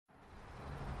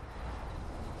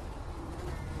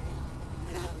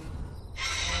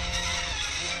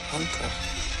hunter.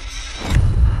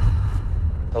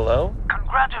 Hello?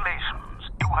 Congratulations.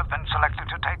 You have been selected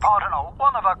to take part in a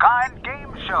one-of-a-kind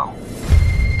game show.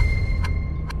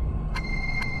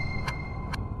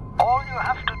 All you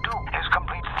have to do is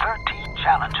complete 13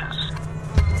 challenges.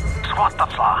 Swat the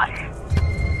fly.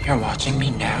 You're watching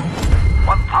me now?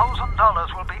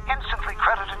 $1,000 will be instantly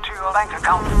credited to your bank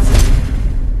account.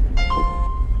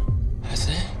 That's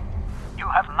it? You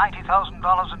have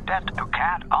 $90,000 in debt. You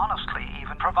can't honestly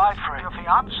even provide for your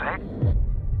fiancé.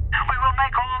 We will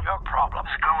make all your problems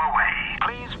go away.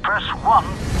 Please press 1.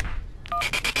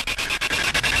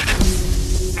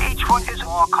 Each one is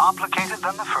more complicated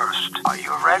than the first. Are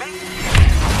you ready?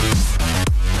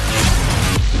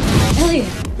 Elliot,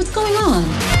 what's going on?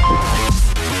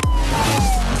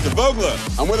 Mr. Vogler,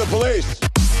 I'm with the police.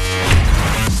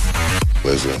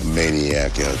 There's a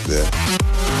maniac out there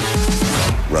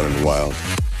running wild.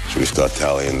 Should we start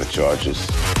tallying the charges?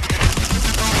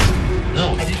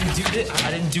 No, I didn't do this.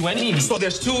 I didn't do any of these. So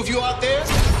there's two of you out there?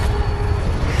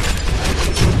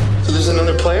 So there's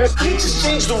another player? I just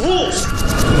changed the rules.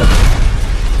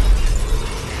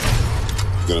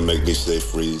 You gonna make me say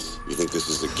freeze? You think this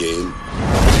is a game?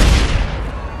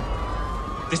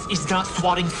 This is not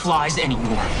swatting flies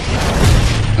anymore.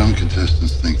 Some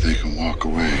contestants think they can walk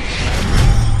away.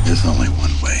 There's only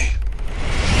one way.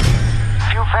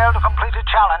 If you fail to complete a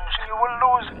challenge, you will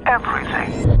lose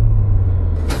everything.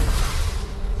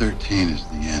 13 is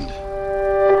the end.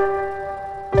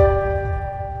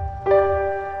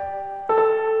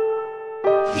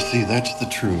 You see, that's the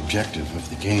true objective of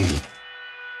the game.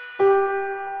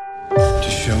 To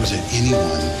show that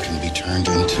anyone can be turned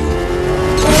into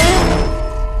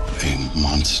a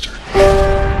monster.